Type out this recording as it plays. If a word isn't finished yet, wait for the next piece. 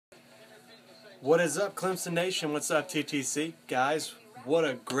What is up, Clemson Nation? What's up, TTC? Guys, what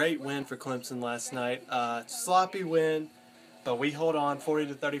a great win for Clemson last night. Sloppy win, but we hold on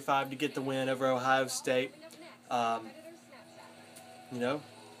 40-35 to get the win over Ohio State. You know,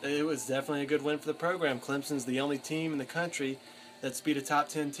 it was definitely a good win for the program. Clemson's the only team in the country that's beat a top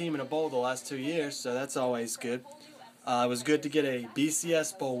 10 team in a bowl the last 2 years, so that's always good. It was good to get a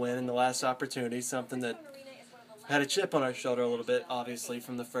BCS bowl win in the last opportunity, something that had a chip on our shoulder a little bit, obviously,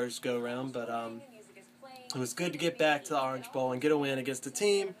 from the first go-round, but it was good to get back to the Orange Bowl and get a win against a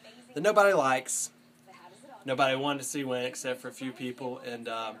team that nobody likes. Nobody wanted to see win except for a few people, and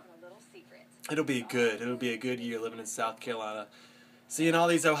it'll be good. It'll be a good year living in South Carolina. Seeing all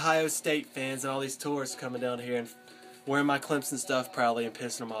these Ohio State fans and all these tourists coming down here and wearing my Clemson stuff proudly and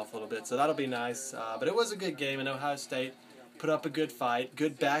pissing them off a little bit, so that'll be nice. But it was a good game, and Ohio State put up a good fight,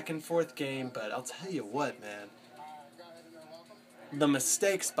 good back-and-forth game, but I'll tell you what, man. The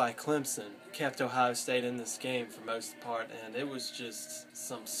mistakes by Clemson kept Ohio State in this game for most part, and it was just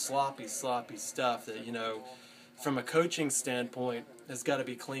some sloppy stuff that, you know, from a coaching standpoint, has got to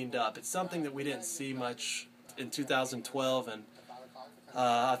be cleaned up. It's something that we didn't see much in 2012, and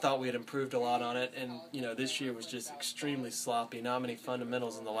I thought we had improved a lot on it, and, you know, this year was just extremely sloppy. Not many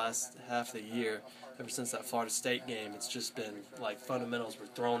fundamentals in the last half of the year. Ever since that Florida State game, it's just been like fundamentals were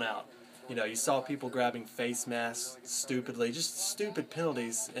thrown out. You know, you saw people grabbing face masks stupidly, just stupid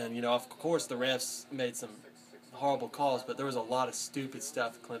penalties, and, you know, of course the refs made some horrible calls, but there was a lot of stupid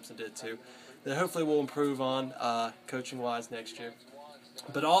stuff that Clemson did too that hopefully we'll improve on coaching-wise next year.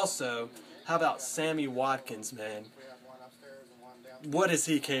 But also, how about Sammy Watkins, man? What is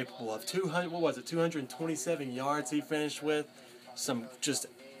he capable of? 227 yards he finished with, some just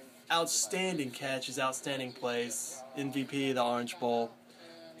outstanding catches, outstanding plays, MVP of the Orange Bowl.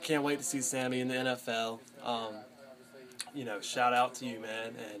 Can't wait to see Sammy in the NFL. You know, shout out to you, man.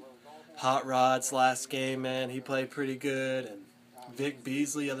 And Hot Rod's last game, man, he played pretty good. And Vic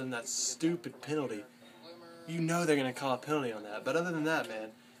Beasley, other than that stupid penalty, you know they're going to call a penalty on that. But other than that, man,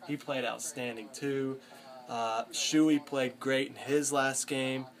 he played outstanding too. Shuey played great in his last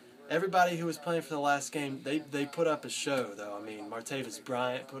game. Everybody who was playing for the last game, they put up a show, though. I mean, Martavis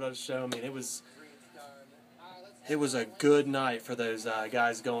Bryant put up a show. I mean, it was a good night for those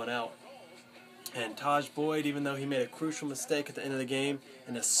guys going out. And Taj Boyd, even though he made a crucial mistake at the end of the game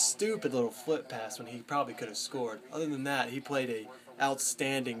and a stupid little flip pass when he probably could have scored, other than that, he played a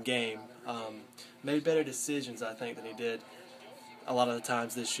outstanding game. Made better decisions, I think, than he did a lot of the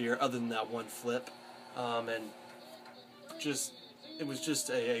times this year, other than that one flip. And it was just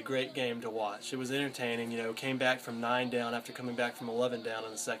a great game to watch. It was entertaining. You know, came back from 9 down after coming back from 11 down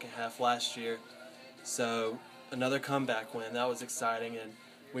in the second half last year. So another comeback win. That was exciting, and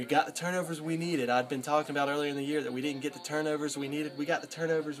we got the turnovers we needed. I'd been talking about earlier in the year that we didn't get the turnovers we needed. We got the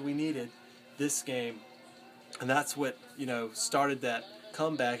turnovers we needed this game, and that's what, you know, started that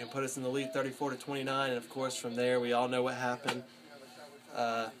comeback and put us in the lead 34-29, and of course from there we all know what happened.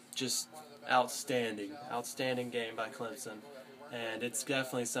 Just outstanding game by Clemson, and it's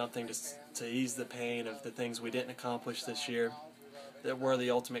definitely something to ease the pain of the things we didn't accomplish this year that were the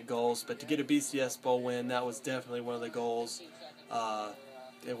ultimate goals. But to get a BCS bowl win, that was definitely one of the goals,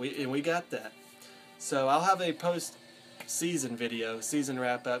 and we got that. So I'll have a post-season video, season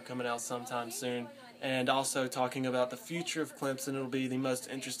wrap-up coming out sometime soon, and also talking about the future of Clemson. It'll be the most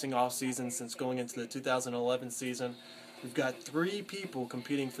interesting off-season since going into the 2011 season. We've got 3 people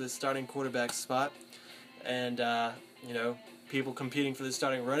competing for the starting quarterback spot, and you know, people competing for the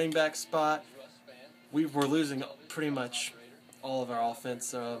starting running back spot. We're losing pretty much all of our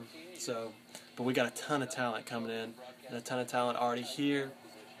offense, but we got a ton of talent coming in and a ton of talent already here,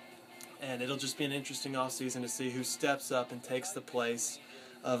 and it'll just be an interesting offseason to see who steps up and takes the place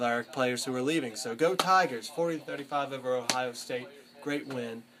of our players who are leaving. So go Tigers, 40-35 over Ohio State. Great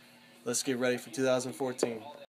win. Let's get ready for 2014.